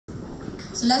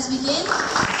So let's begin.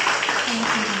 Thank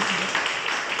you.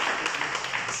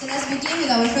 So let's begin with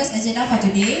our first agenda for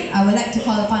today. I would like to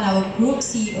call upon our group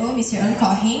CEO, Mr. Ng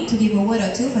Kok Heng, to give a word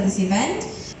or two for this event.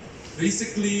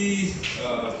 Basically,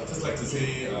 just like to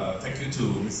say thank you to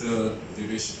Mr.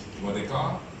 David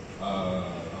Wadekar, our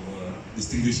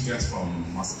distinguished guest from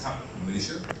Mastercard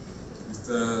Malaysia,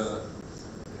 Mr.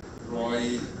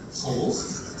 Roy Ho.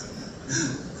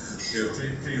 We have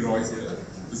three Roys here.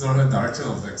 Mr. Director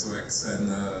of XOX and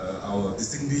our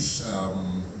distinguished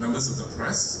members of the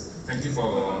press. Thank you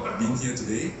for being here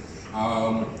today.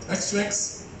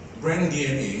 XOX brand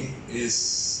DNA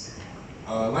is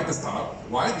like a startup.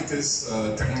 Why? Because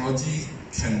technology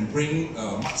can bring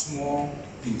much more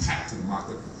impact to the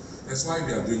market. That's why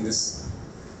we are doing this.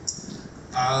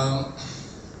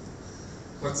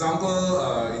 For example,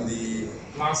 in the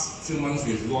last few months,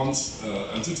 we've launched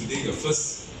until today the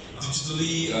first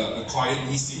digitally acquired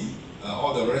eSIM.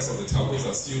 All the rest of the telcos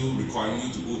are still requiring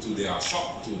you to go to their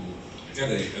shop to get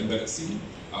an embedded SIM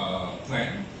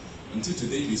plan. Until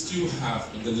today, we still have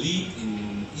the lead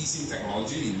in eSIM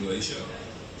technology in Malaysia.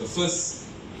 The first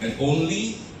and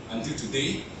only, until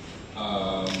today,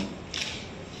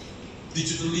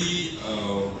 digitally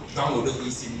downloaded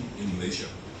eSIM in Malaysia.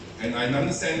 And I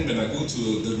understand when I go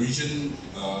to the region,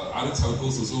 other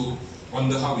telcos also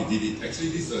wonder how we did it. Actually,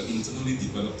 this is an internally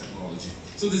developed technology.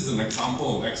 So this is an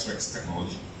example of XOX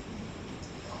technology.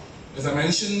 As I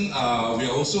mentioned, we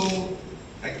are also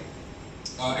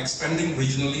expanding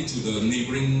regionally to the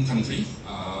neighboring country.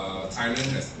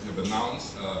 Thailand has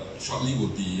announced shortly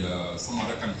will be some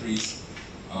other countries,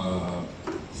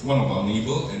 one of our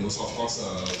neighbors, and also of course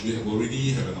we have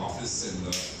already have an office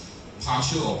and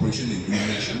partial operation in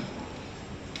Indonesia.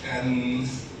 And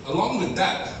along with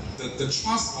that, the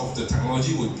trust of the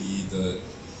technology would be the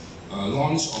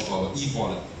launch of our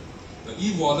e-wallet. The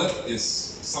e-wallet is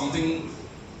something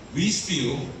we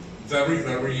feel very,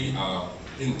 very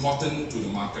important to the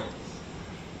market.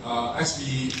 As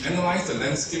we analyze the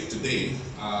landscape today,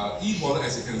 e-wallet,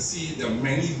 as you can see, there are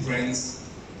many brands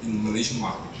in the Malaysian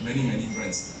market, many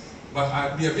brands.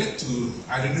 But we have yet to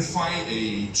identify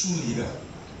a true leader.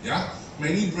 Yeah,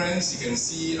 many brands you can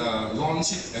see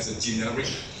launch it as a generic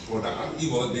product.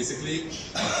 E-wallet basically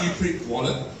a prepaid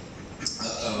wallet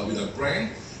with a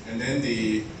brand, and then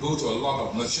they go to a lot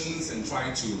of merchants and try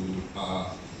to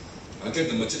get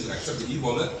the merchant to accept the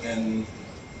e-wallet, and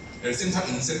at the same time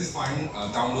incentivizing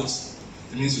downloads.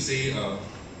 That means you say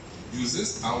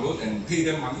users download and pay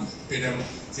them money, pay them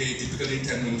say typically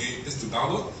 10 ringgit just to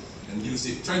download and use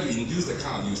it. Try to induce the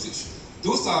kind of usage.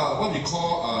 Those are what we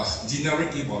call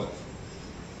generic e-wallet.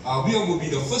 We will be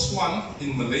the first one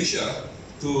in Malaysia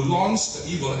to launch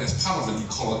the e-wallet as part of the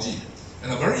ecology.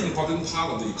 And a very important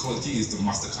part of the ecology is the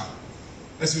Mastercard.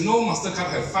 As you know, Mastercard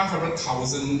have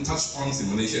 500,000 touch points in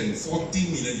Malaysia and 40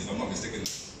 million, if I'm not mistaken,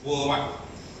 worldwide.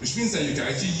 Which means that you can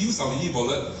actually use our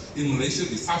e-wallet in Malaysia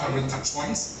with 500 touch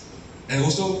points. And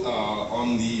also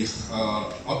on the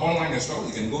online as well,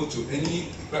 you can go to any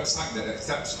website that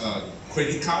accepts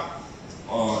credit card,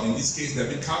 or in this case,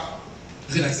 debit card.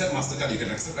 You can accept Mastercard, you can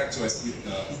accept XOX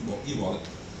e-wallet.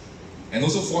 And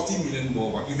also 40 million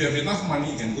worldwide. If you have enough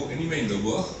money, you can go anywhere in the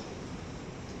world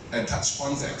and touch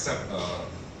points that accept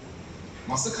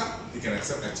Mastercard, you can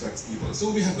accept XOX e-wallet.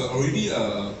 So we have already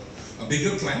a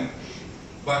bigger plan,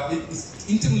 but it is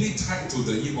intimately tied to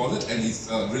the e-wallet and its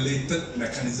related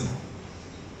mechanism.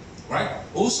 Right?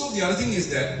 Also, the other thing is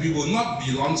that we will not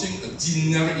be launching a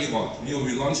generic e-wallet. We will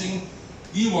be launching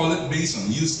e-wallet based on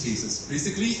use cases.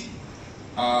 Basically,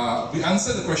 we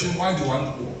answer the question, why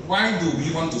do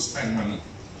we want to spend money?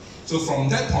 So from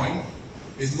that point,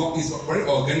 it's very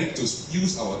organic to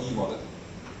use our e-wallet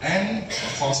and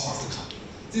of course Mastercard.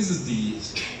 This is the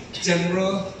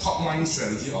general top-line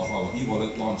strategy of our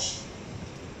e-wallet launch.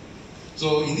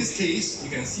 So in this case, you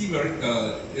can see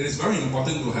it is very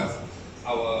important to have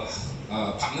our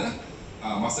partner,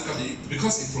 Mastercard,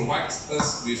 because it provides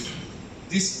us with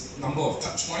this number of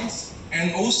touch points,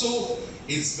 and also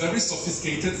it's very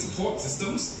sophisticated support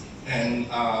systems. And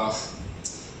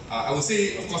I would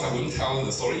say, of course, I wouldn't tell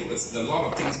the story, but a lot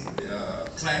of things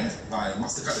planned by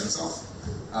Mastercard themselves,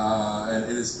 and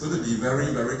it is going to be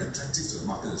very, very attractive to the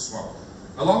market as well.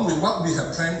 Along with what we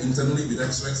have planned internally with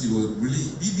XOX, we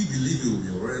believe it will be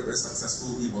a very, very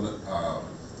successful e-wallet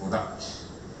product.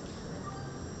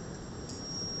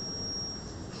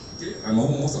 Okay, I'm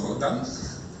almost about done,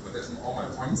 but that's all my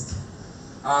points.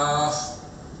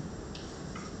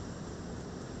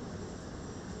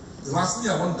 Lastly,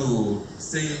 I want to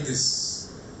say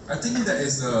is, I think there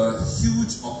is a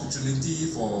huge opportunity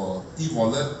for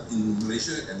e-wallet in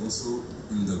Malaysia and also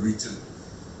in the region.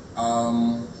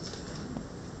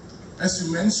 as I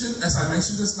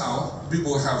mentioned just now, we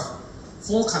will have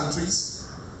 4 countries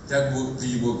that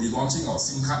we will be launching our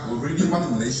SIM card. Already one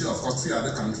in Malaysia, of course 3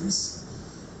 other countries.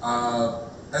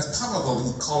 As part of our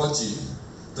ecology,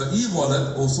 the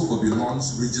e-wallet also will be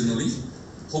launched regionally,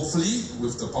 hopefully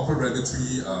with the proper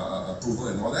regulatory approval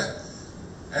and all that.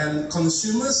 And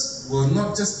consumers will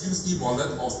not just use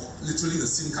e-wallet or literally the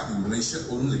SIM card in Malaysia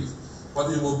only, but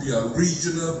it will be a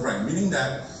regional brand, meaning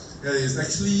that there is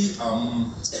actually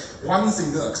one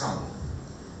single account,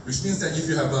 which means that if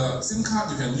you have a SIM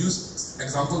card, you can use,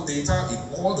 example, data in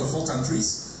all the 4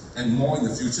 countries and more in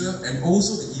the future, and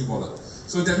also the e-wallet.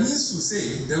 So that means to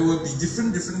say there will be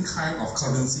different kind of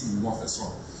currency involved as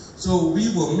well. So we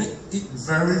will make it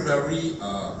very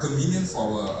convenient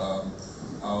for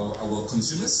our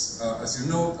consumers. As you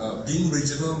know, being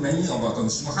regional, many of our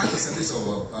consumers, high percentage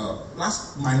of large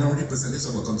minority percentage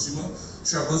of our consumer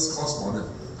travels cross-border,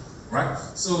 right?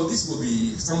 So this will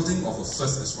be something of a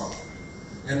first as well.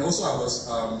 And also I was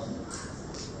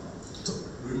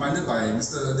reminded by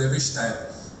Mr. Devish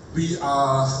that we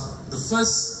are the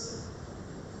first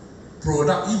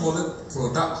product, e-wallet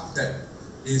product that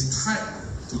is tied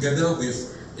together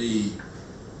with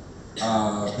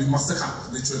Mastercard,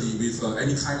 literally with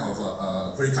any kind of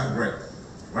credit card brand,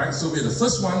 right? So we're the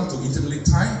first one to intimately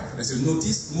tie. As you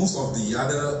notice, most of the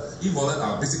other e-wallet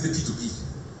are basically P2P,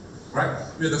 right?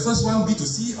 We're the first one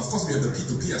B2C. Of course, we have the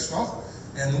P2P as well,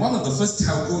 and one of the first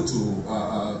telco to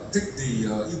take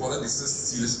the e-wallet business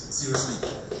seriously,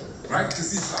 right?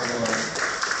 This is our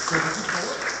strategy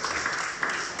forward.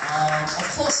 Of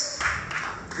course,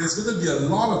 there's going to be a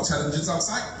lot of challenges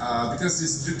outside because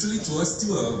it's literally to us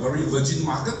still a very virgin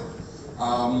market.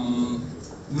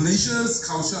 Malaysia's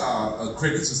culture are a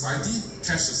credit society,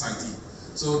 cash society.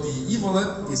 So the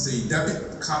e-wallet is a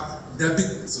debit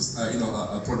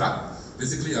product,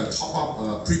 basically a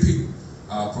top-up prepaid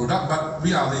product. But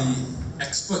we are the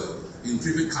expert in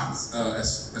prepaid cards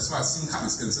as far as SIM card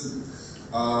is concerned.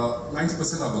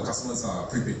 90% of our customers are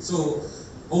prepaid. So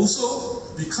also,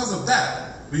 because of that,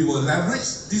 we will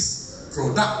leverage this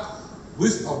product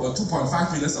with our 2.5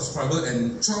 million subscribers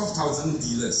and 12,000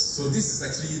 dealers. So this is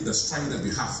actually the strength that we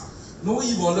have. No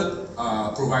e-wallet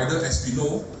provider, as we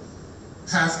know,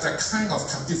 have that kind of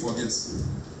captive audience,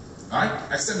 right?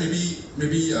 Except maybe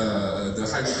the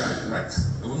highway guy, right?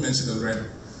 I won't mention the brand,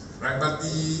 right? But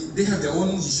they have their own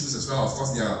issues as well. Of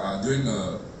course, they are doing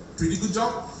a pretty good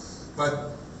job.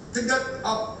 But take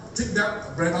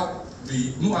that brand out.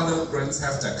 No other brands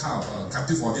have that kind of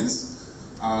captive audience.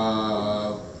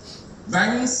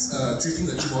 Banks treating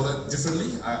the e-wallet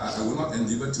differently. I will not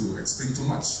endeavor to explain too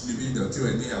much. Maybe the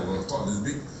Q&A I will talk a little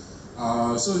bit.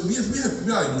 So we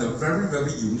are in a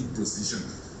very unique position.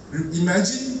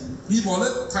 Imagine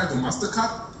e-wallet tied to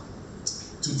Mastercard,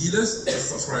 to dealers as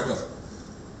subscriber.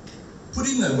 Put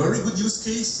in a very good use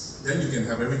case, then you can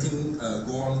have everything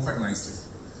go on quite nicely.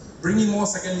 Bring in more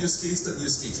second use case, third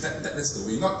use case. That is the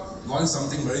way. Not launch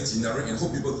something very generic and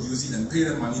hope people use it and pay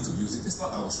them money to use it. It's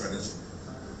not our strategy.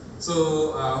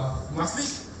 So, lastly,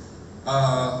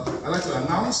 I'd like to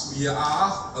announce we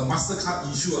are a Mastercard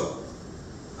issuer.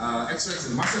 XOX is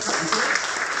a Mastercard issuer.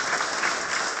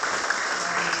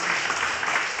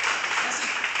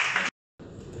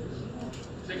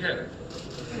 Take care.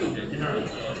 Okay.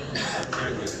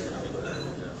 Very good.